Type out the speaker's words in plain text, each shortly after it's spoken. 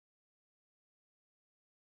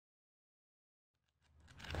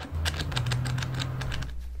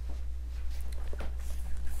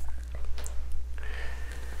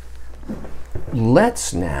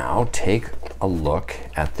let's now take a look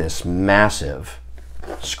at this massive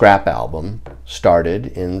scrap album started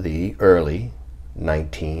in the early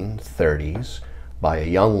 1930s by a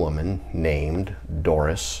young woman named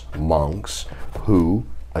Doris Monks, who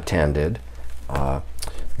attended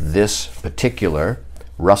this particular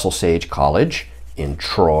Russell Sage College in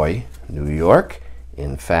Troy, New York.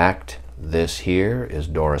 In fact, this here is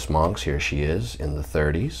Doris Monks. Here she is in the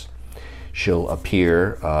 30s. She'll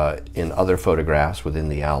appear in other photographs within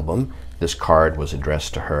the album. This card was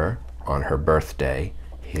addressed to her on her birthday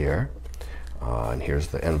here. And here's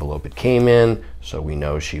the envelope it came in, so we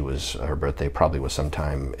know her birthday probably was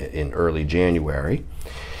sometime in early January.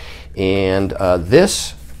 And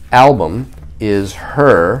this album is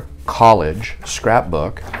her college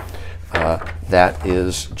scrapbook that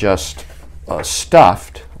is just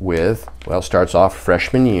stuffed with, well, starts off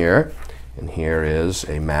freshman year, and here is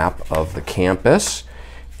a map of the campus,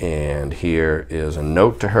 and here is a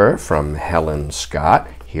note to her from Helen Scott.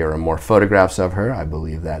 Here are more photographs of her. I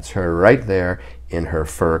believe that's her right there in her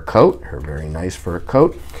fur coat, her very nice fur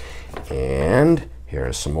coat. And here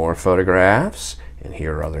are some more photographs, and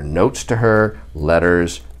here are other notes to her,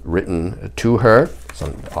 letters written to her.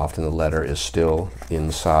 Often the letter is still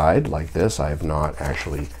inside like this. I have not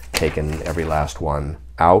actually taken every last one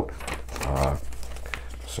out.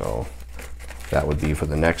 So that would be for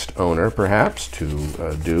the next owner, perhaps,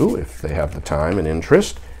 to do if they have the time and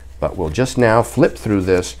interest. But we'll just now flip through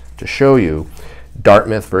this to show you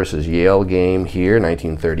Dartmouth versus Yale game here,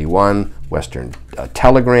 1931, Western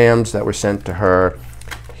telegrams that were sent to her.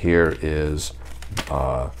 Here is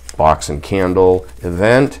box and candle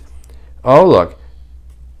event. Oh,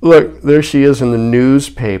 look, there she is in the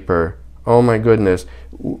newspaper. Oh my goodness,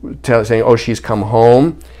 saying, oh, she's come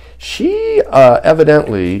home. She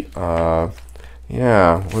evidently, was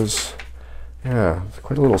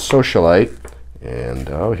quite a little socialite. And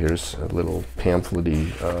oh, here's a little pamphlet-y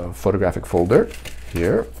photographic folder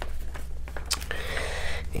here.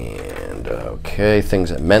 And okay, things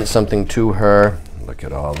that meant something to her. Look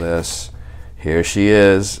at all this. Here she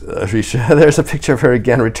is. There's a picture of her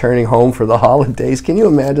again returning home for the holidays. Can you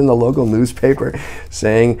imagine the local newspaper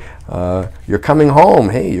saying, you're coming home.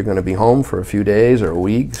 Hey, you're going to be home for a few days or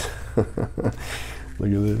weeks. Look at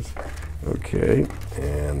this. Okay,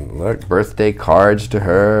 and look, birthday cards to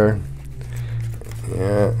her.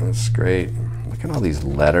 Yeah, that's great. Look at all these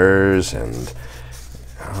letters, and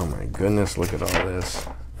oh my goodness, look at all this.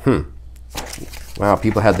 Wow,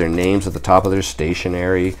 people had their names at the top of their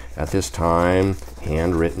stationery at this time,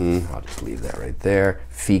 handwritten. I'll just leave that right there.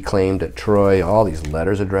 Fee claimed at Troy, all these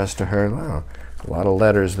letters addressed to her. Wow, a lot of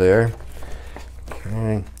letters there.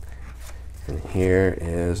 Okay, and here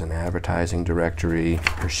is an advertising directory.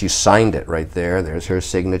 She signed it right there. There's her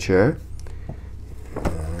signature.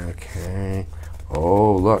 Okay.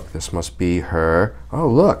 Oh, look, this must be her. Oh,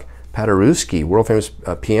 look, Paderewski, world-famous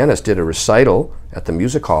pianist, did a recital at the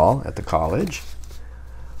music hall at the college.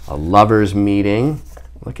 A lovers' meeting.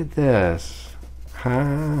 Look at this.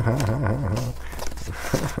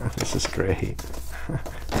 This is great.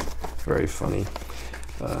 Very funny.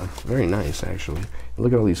 Very nice, actually.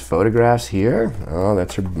 Look at all these photographs here. Oh,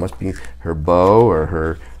 that's her, must be her beau or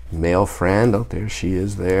her male friend. Oh, there she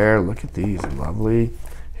is there. Look at these, lovely.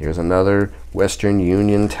 Here's another Western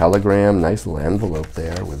Union telegram, nice little envelope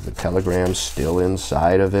there with the telegram still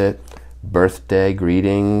inside of it. Birthday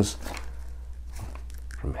greetings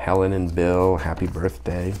from Helen and Bill, happy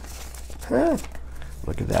birthday.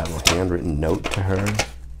 Look at that little handwritten note to her.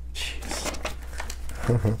 Jeez.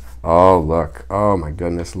 Oh, look, oh my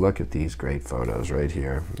goodness, look at these great photos right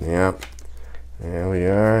here. Yep, there we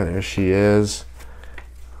are, there she is.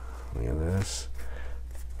 Look at this.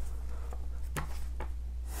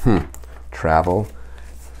 Travel.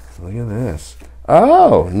 Look at this.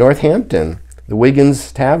 Oh, Northampton. The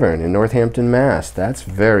Wiggins Tavern in Northampton, Mass. That's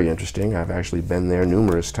very interesting. I've actually been there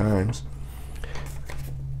numerous times.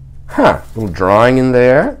 Little drawing in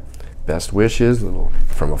there. Best wishes, little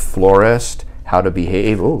from a florist. How to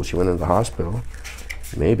behave. Oh, she went into the hospital.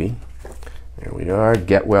 Maybe. There we are.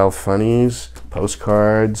 Get well funnies.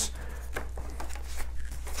 Postcards.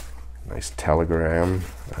 Nice telegram.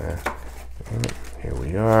 Here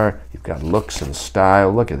we are. You've got looks and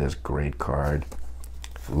style. Look at this great card.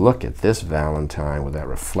 Look at this Valentine with that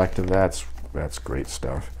reflective. That's great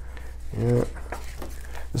stuff. Yeah.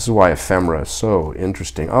 This is why ephemera is so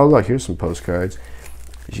interesting. Oh, look, here's some postcards.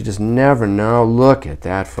 You just never know. Look at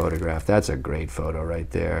that photograph. That's a great photo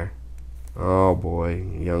right there. Oh boy,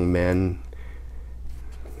 young men.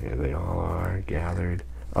 Here they all are gathered.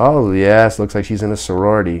 Oh yes, looks like she's in a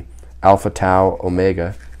sorority. Alpha Tau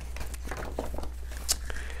Omega.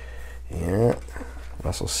 Yeah,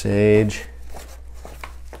 Russell Sage.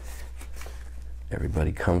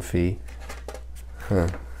 Everybody comfy. Huh.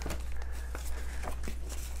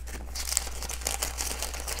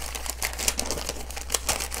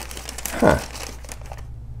 Huh.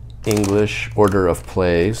 English order of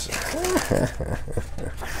plays.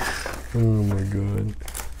 Oh my God.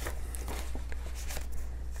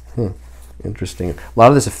 Huh. Interesting. A lot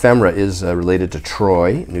of this ephemera is related to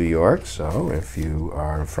Troy, New York. So if you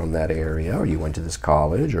are from that area, or you went to this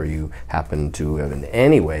college, or you happen to in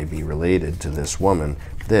any way be related to this woman,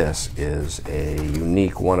 this is a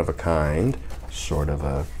unique, one-of-a-kind sort of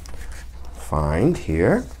a find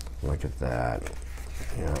here. Look at that.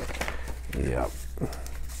 Yeah. Yep.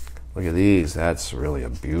 Look at these. That's really a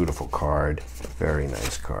beautiful card. Very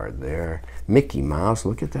nice card there. Mickey Mouse.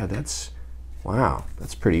 Look at that. That's wow,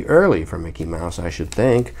 that's pretty early for Mickey Mouse, I should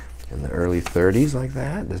think. In the early 30s like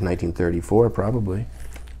that. There's 1934 probably.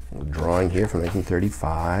 A drawing here from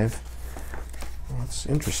 1935. Well, that's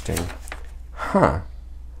interesting. Huh.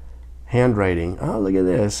 Handwriting. Oh, look at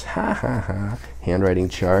this. Ha ha ha. Handwriting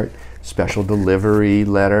chart. Special delivery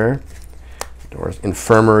letter. Doris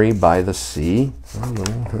Infirmary by the Sea.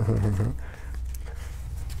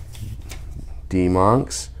 D.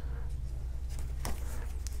 Monks.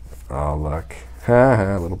 Oh, look. Ha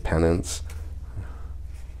ha, little penance.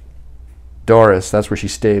 Doris, that's where she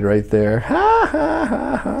stayed right there. Ha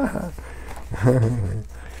ha ha ha.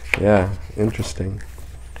 Yeah, interesting.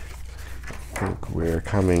 I think we're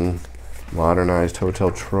coming modernized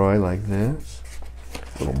Hotel Troy like this.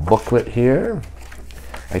 Little booklet here.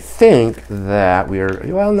 I think that we are,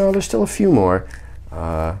 well, no, there's still a few more.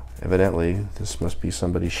 Evidently, this must be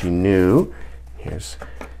somebody she knew.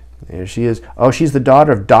 There she is. Oh, she's the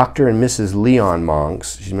daughter of Dr. and Mrs. Leon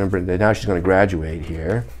Monks. She's, remember, now she's going to graduate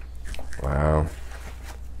here. Wow.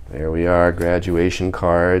 There we are, graduation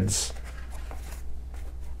cards.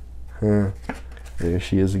 Huh. There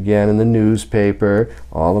she is again in the newspaper,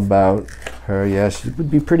 all about her. Yes, it would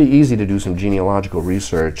be pretty easy to do some genealogical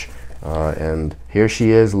research. And here she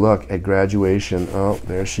is, look, at graduation. Oh,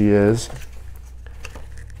 there she is.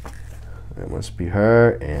 That must be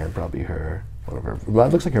her, and probably her, one of her, well,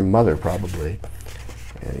 it looks like her mother, probably.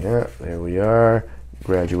 And yeah, there we are.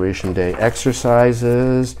 Graduation day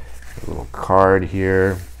exercises. A little card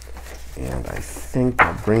here. And I think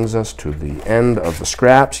that brings us to the end of the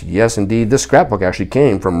scraps. Yes, indeed. This scrapbook actually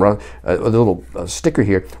came from a little sticker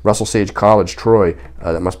here, Russell Sage College, Troy.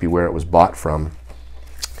 That must be where it was bought from.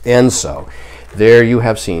 And so, there you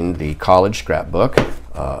have seen the college scrapbook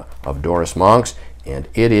of Doris Monks, and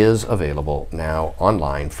it is available now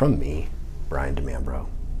online from me, Brian DeMambro.